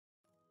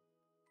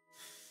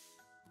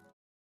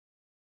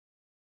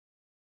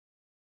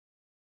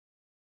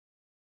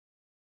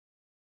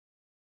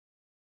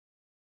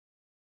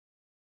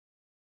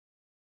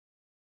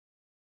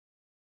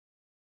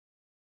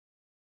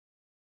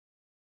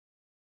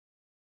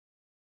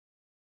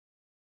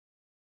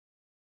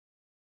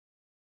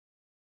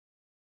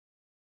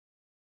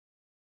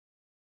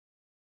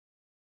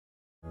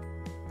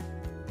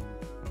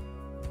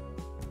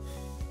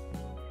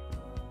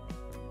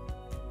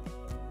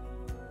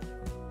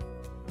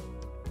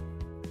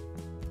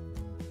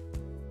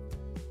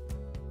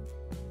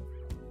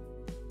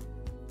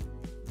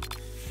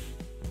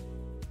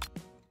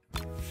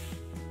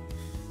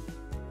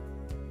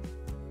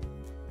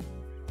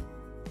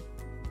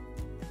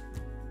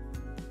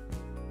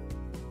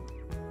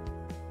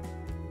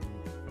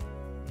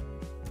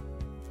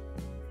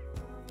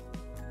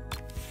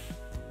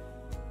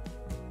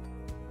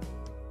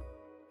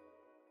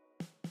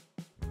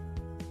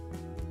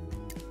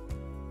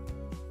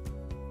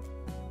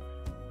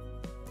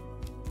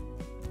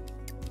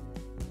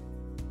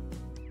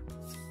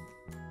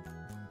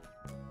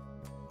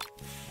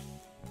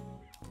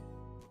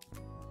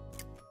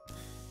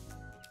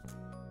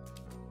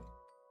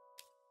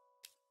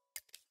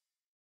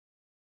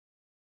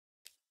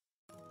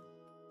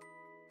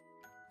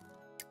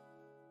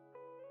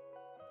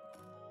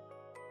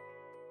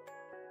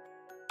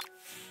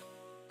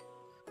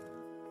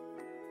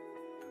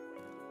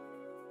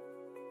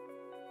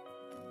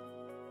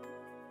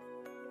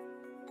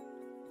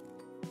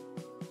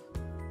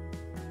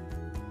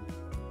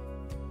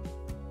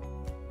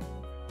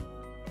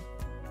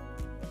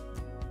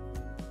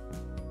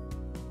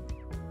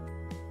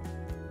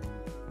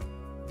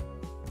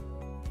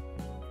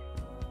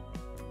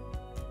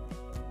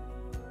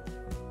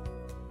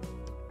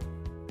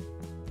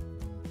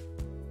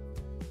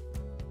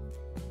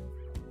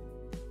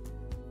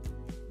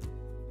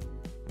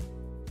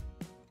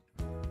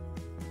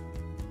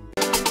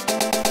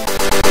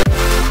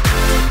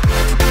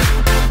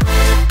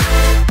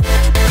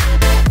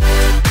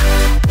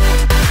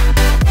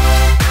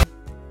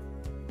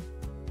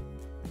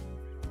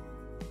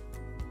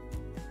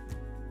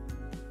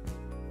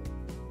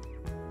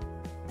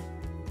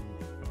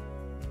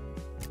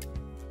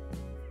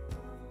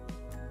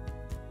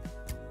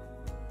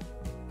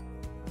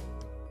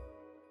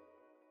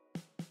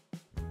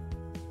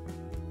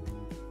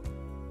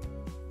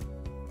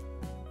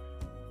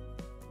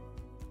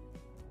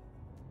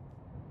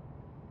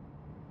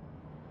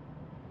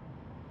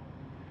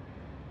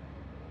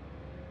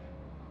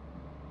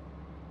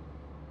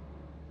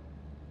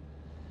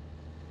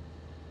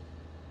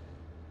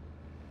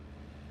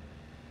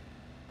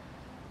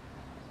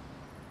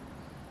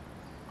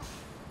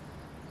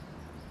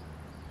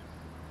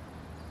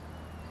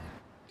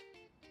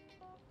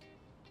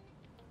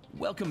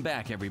Welcome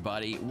back,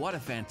 everybody. What a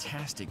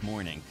fantastic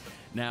morning.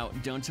 Now,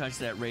 don't touch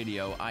that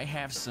radio. I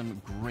have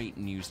some great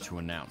news to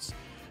announce.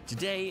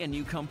 Today, a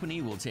new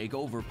company will take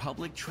over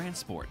public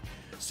transport.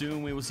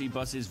 Soon, we will see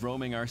buses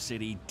roaming our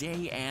city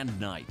day and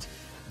night.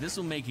 This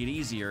will make it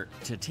easier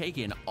to take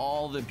in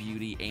all the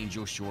beauty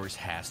Angel Shores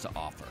has to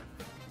offer.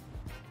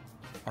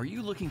 Are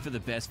you looking for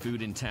the best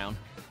food in town?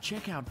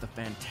 Check out the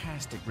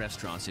fantastic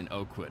restaurants in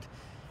Oakwood.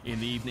 In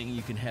the evening,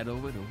 you can head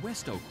over to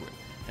West Oakwood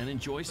and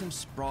enjoy some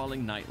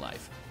sprawling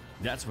nightlife.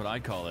 That's what I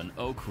call an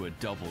Oakwood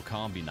double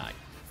combi night.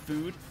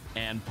 Food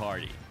and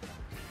party.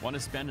 Want to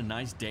spend a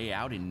nice day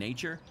out in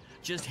nature?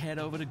 Just head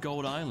over to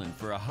Gold Island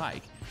for a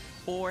hike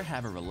or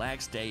have a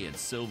relaxed day at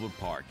Silver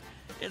Park.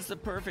 It's the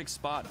perfect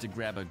spot to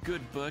grab a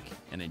good book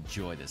and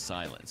enjoy the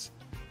silence.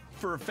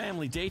 For a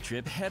family day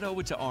trip, head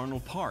over to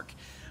Arnold Park.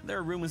 There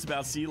are rumors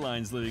about sea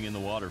lions living in the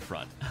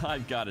waterfront.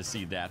 I've got to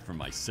see that for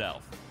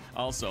myself.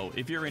 Also,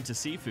 if you're into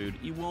seafood,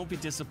 you won't be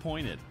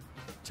disappointed.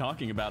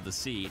 Talking about the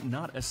sea,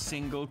 not a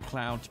single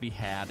cloud to be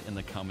had in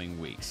the coming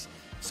weeks.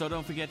 So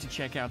don't forget to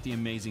check out the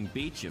amazing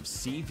beach of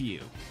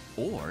Seaview.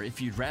 Or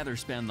if you'd rather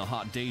spend the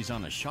hot days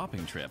on a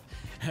shopping trip,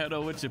 head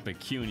over to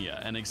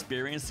Pecunia and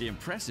experience the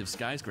impressive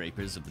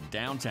skyscrapers of the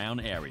downtown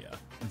area.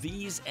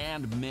 These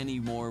and many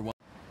more.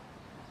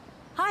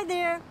 Hi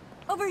there!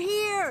 Over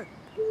here!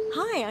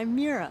 Hi, I'm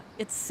Mira.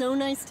 It's so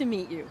nice to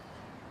meet you.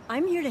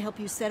 I'm here to help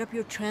you set up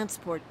your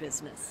transport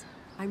business.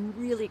 I'm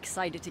really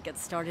excited to get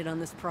started on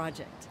this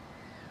project.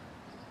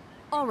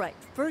 All right,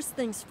 first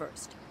things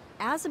first.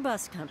 As a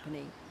bus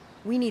company,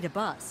 we need a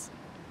bus.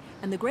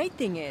 And the great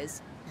thing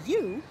is,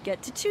 you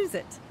get to choose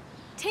it.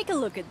 Take a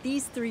look at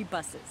these 3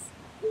 buses.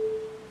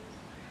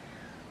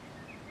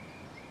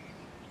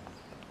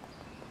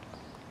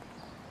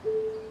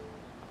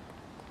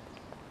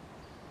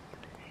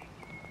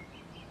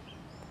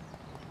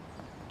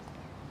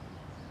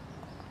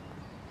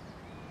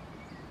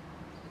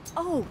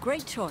 Oh,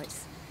 great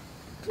choice.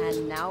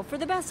 And now for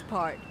the best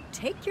part.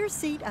 Take your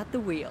seat at the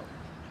wheel.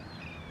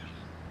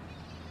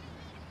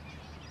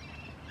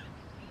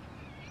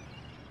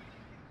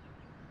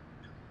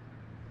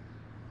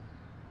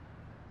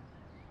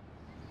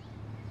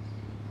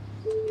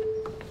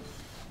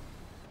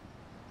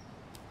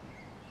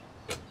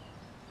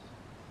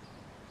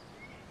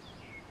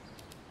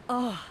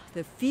 Oh,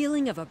 the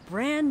feeling of a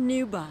brand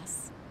new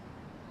bus.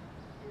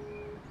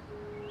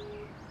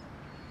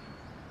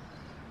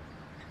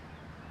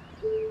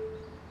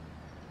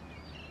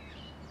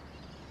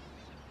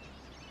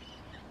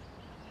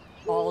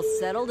 All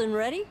settled and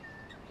ready?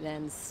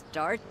 Then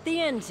start the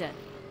engine.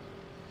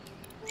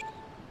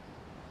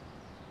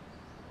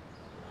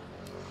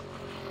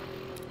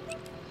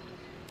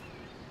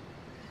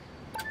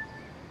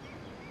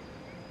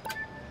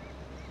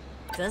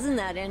 Doesn't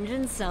that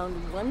engine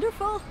sound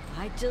wonderful?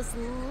 I just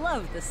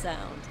love the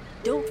sound.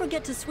 Don't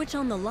forget to switch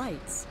on the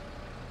lights.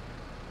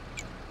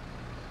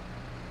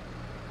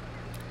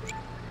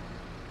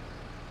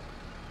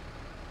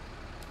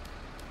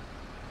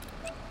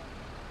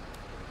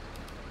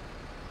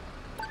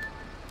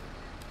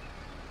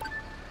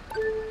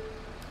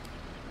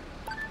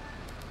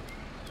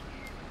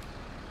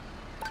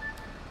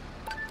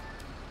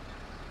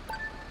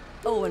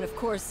 Oh, and of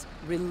course,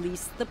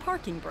 release the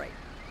parking brake.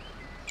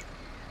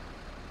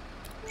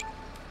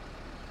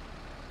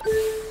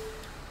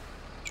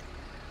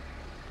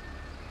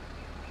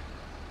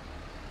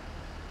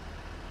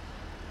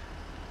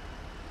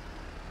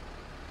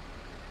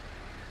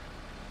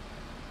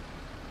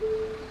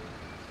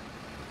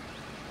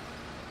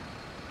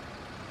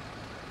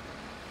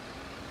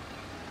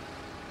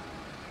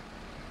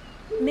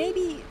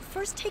 Maybe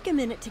first take a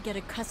minute to get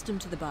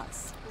accustomed to the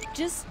bus.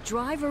 Just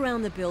drive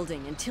around the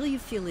building until you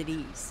feel at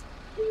ease.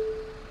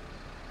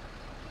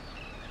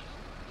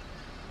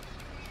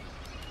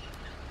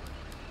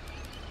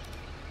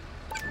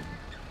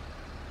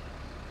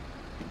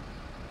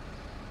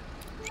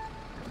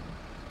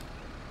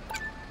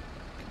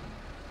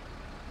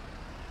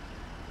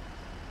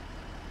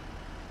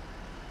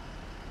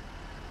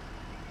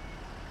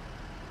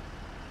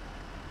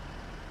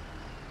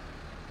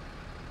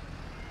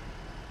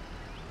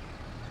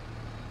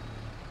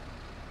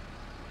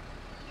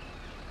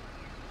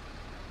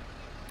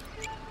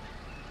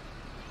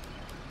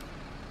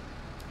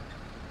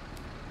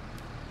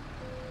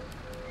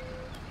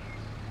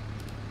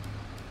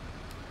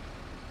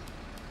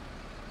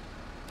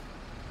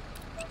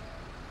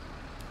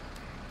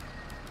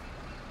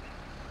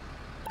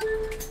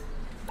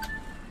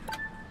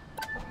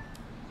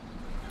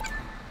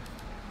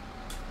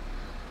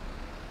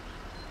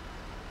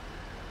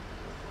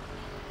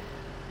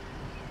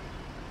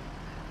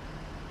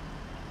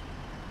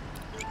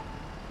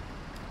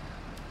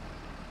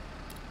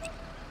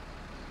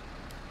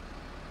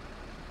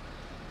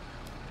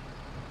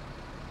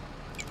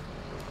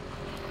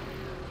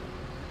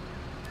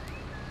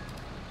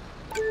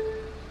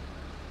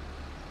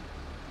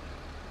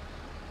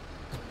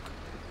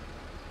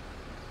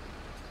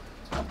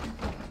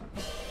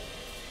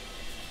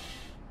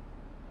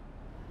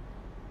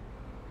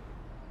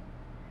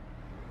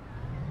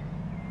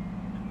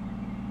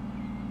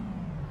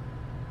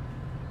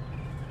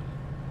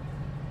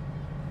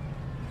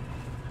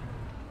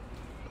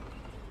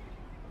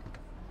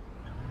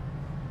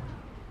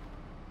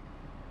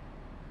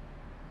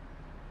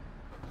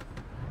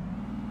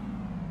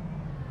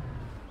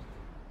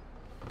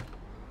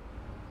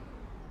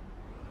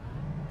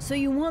 So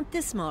you want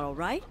this model,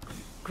 right?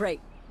 Great.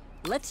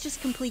 Let's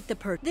just complete the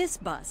purchase. This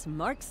bus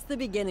marks the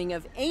beginning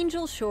of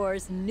Angel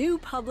Shore's new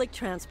public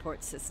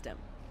transport system.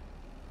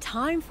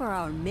 Time for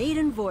our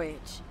maiden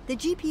voyage. The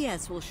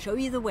GPS will show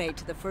you the way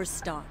to the first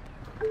stop.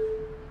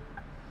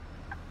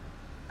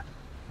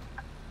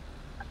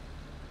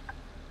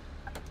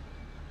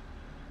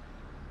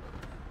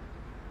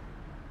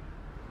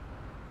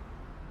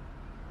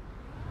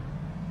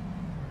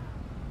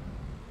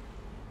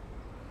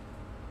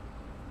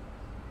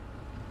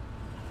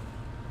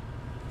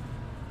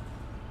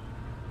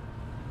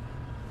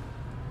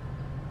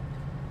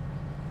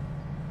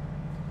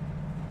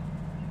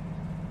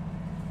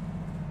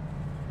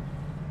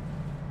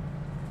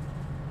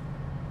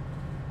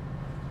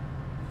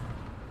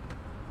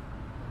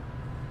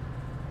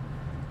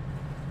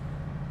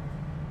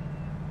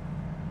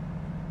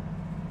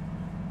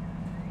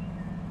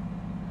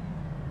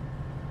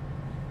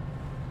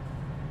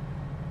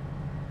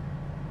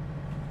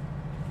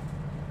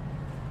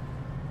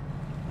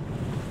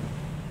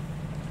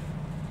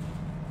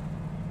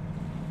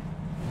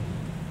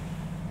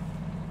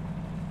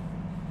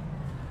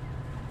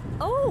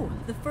 Oh,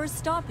 the first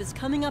stop is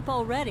coming up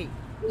already.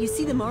 You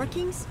see the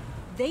markings?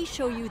 They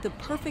show you the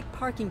perfect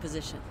parking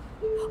position.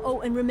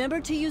 Oh, and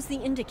remember to use the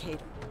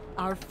indicator.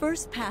 Our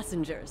first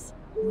passengers.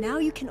 Now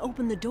you can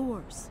open the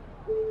doors.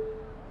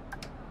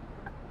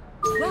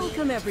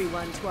 Welcome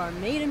everyone to our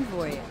maiden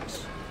voyage.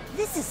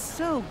 This is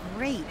so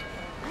great.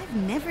 I've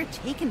never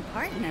taken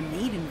part in a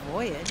maiden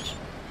voyage.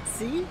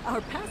 See,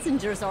 our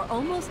passengers are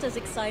almost as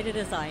excited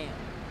as I am.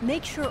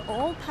 Make sure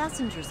all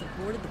passengers have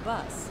boarded the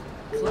bus.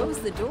 Close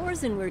the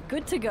doors and we're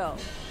good to go.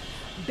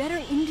 Better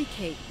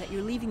indicate that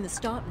you're leaving the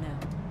stop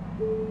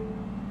now.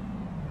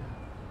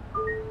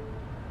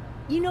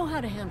 You know how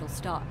to handle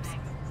stops.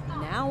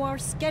 Now our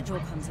schedule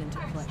comes into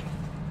play.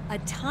 A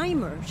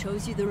timer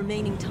shows you the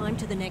remaining time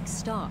to the next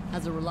stop.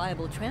 As a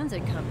reliable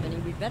transit company,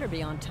 we better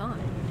be on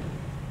time.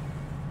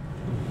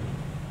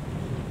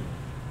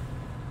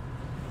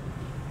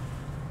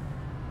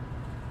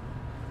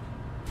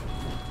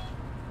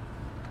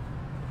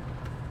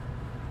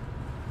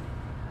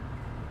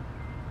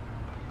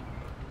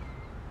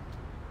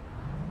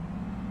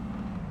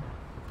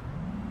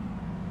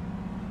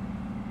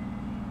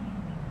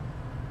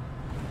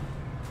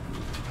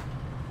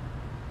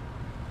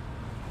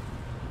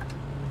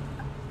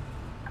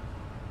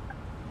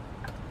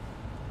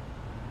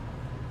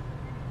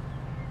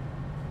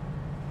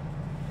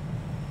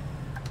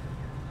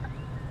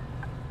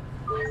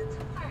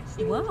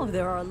 Wow,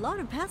 there are a lot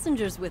of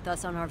passengers with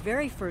us on our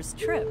very first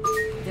trip.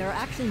 There are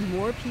actually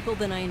more people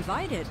than I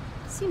invited.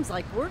 Seems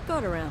like word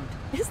got around.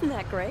 Isn't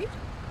that great?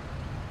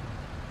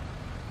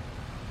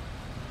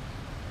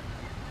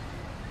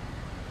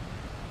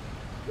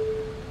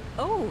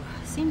 Oh,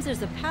 seems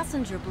there's a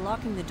passenger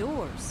blocking the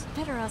doors.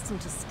 Better ask them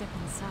to step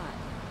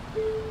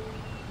inside.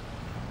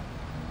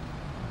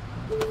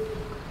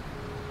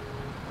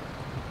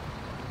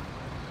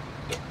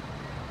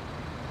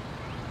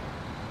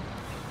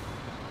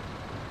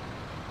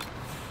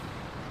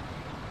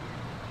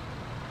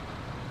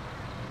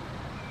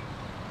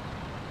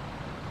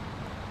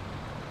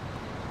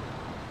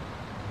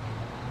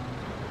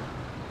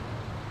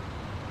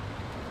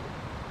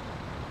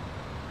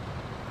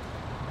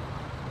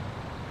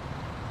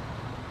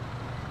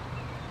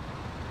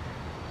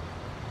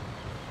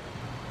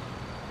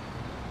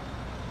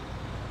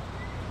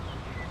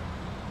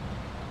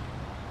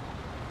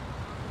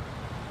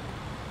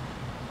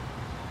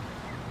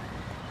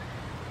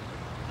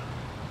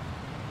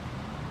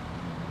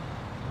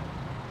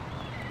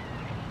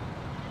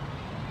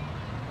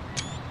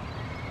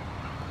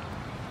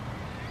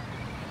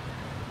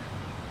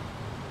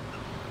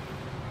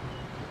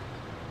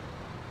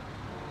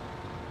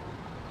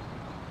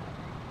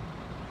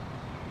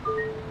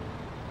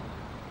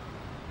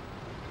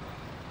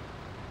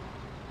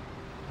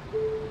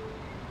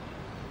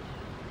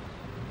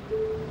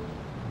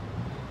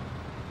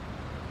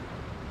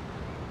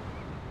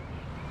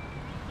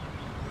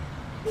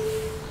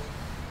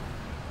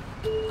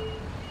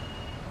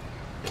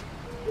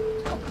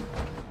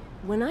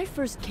 When I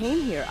first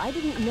came here, I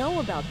didn't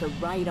know about the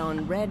right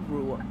on red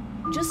rule.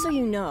 Just so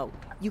you know,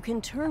 you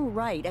can turn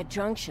right at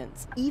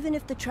junctions, even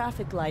if the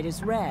traffic light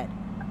is red.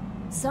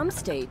 Some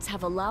states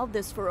have allowed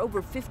this for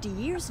over 50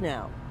 years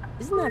now.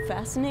 Isn't that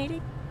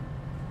fascinating?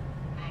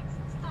 Next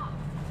stop,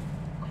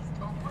 West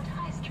Oakwood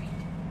High Street.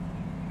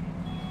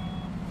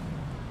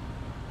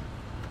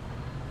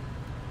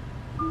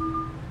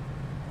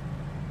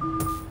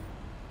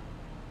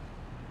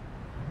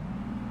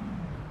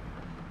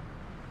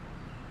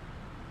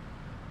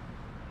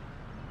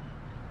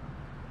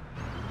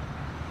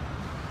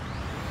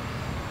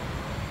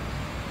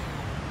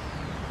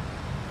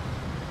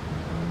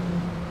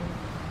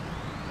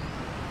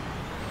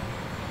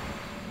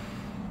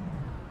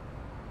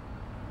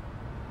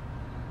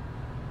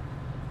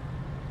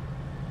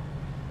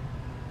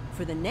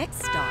 For the next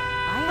stop,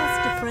 I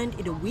asked a friend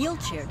in a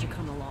wheelchair to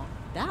come along.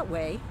 That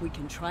way, we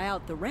can try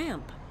out the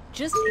ramp.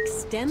 Just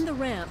extend the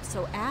ramp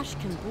so Ash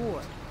can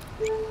board.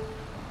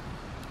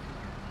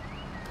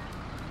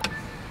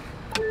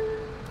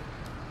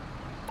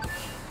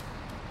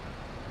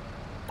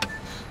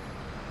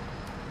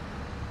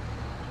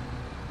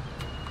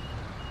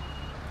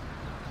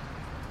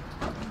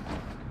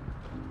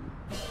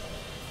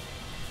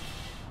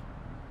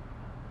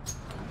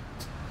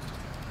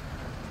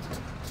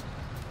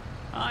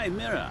 Hi,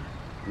 Mira.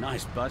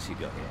 Nice bus you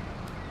got here.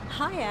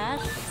 Hi,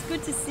 Ash. It's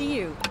good to see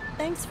you.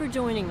 Thanks for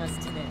joining us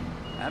today.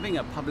 Having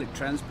a public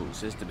transport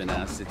system in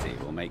our city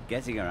will make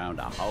getting around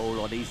a whole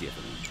lot easier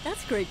for me.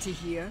 That's great to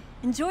hear.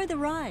 Enjoy the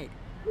ride.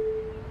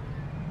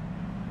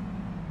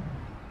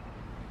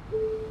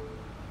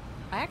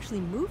 I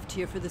actually moved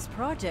here for this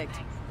project.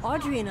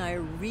 Audrey and I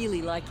are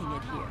really liking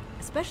it here,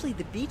 especially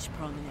the beach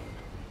promenade.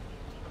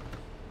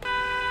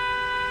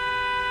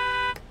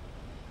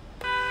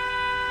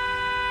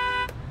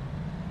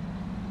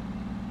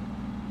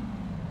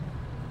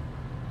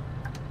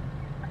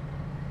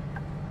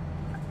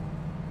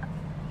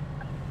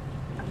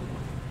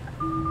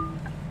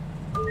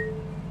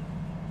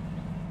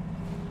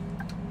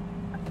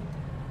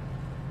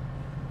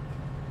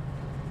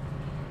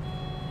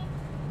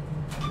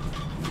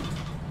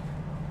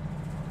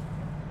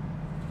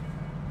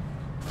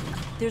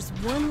 There's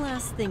one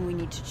last thing we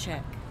need to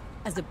check.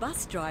 As a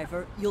bus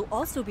driver, you'll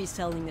also be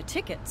selling the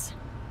tickets.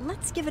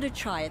 Let's give it a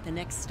try at the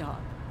next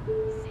stop.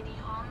 City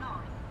Hall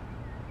North.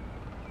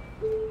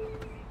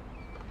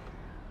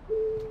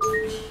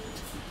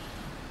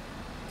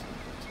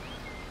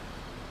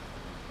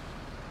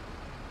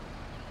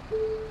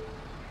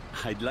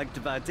 I'd like to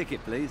buy a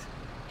ticket, please.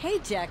 Hey,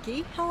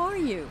 Jackie. How are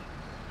you?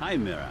 Hi,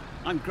 Mira.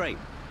 I'm great.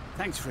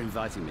 Thanks for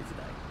inviting me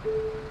today.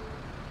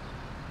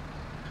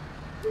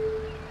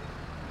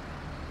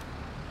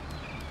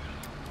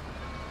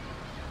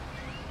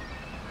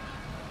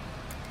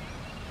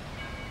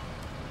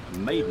 A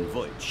maiden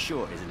voyage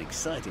sure is an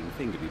exciting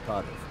thing to be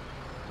part of.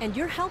 And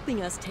you're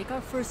helping us take our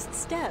first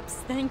steps.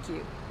 Thank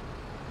you.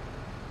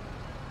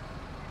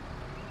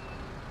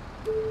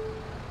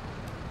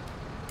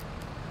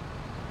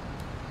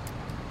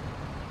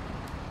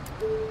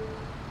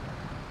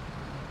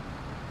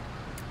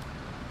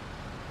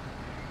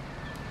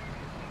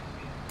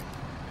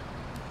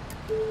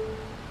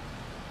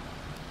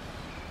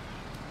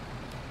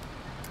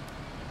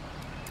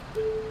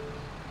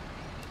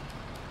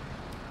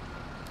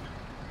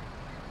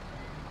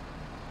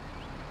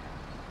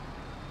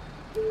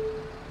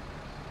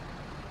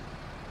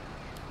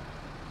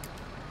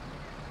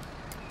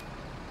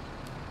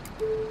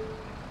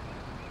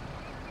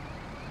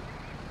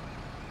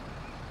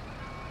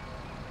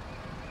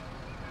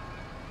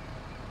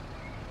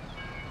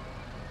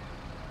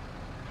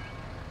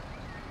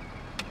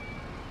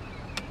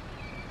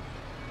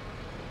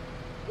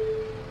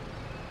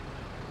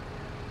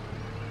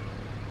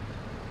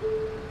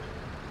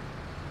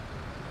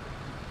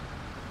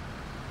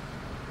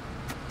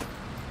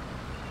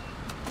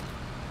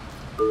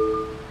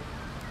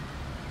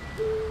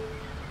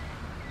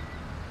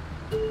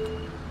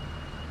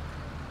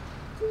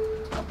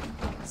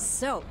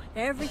 So,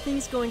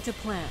 everything's going to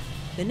plan.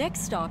 The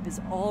next stop is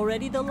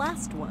already the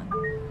last one.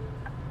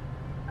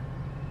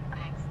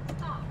 Next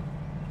stop,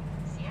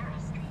 Sierra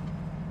Street.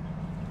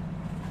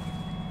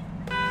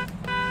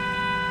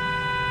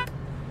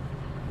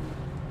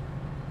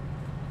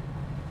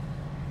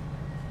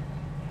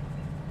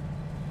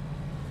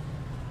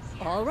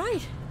 All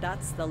right,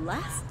 that's the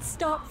last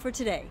stop for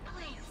today.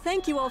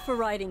 Thank you all for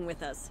riding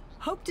with us.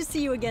 Hope to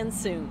see you again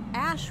soon.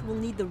 Ash will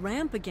need the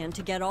ramp again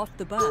to get off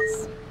the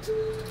bus.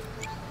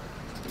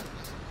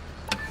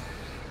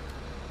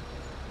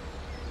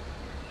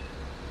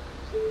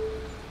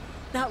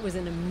 That was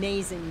an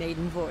amazing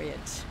maiden voyage.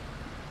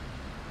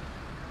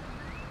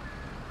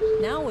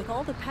 Now, with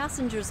all the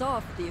passengers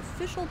off, the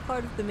official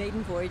part of the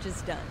maiden voyage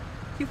is done.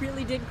 You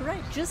really did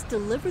great. Just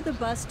deliver the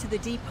bus to the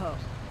depot.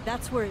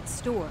 That's where it's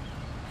stored.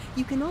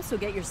 You can also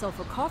get yourself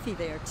a coffee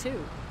there,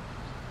 too.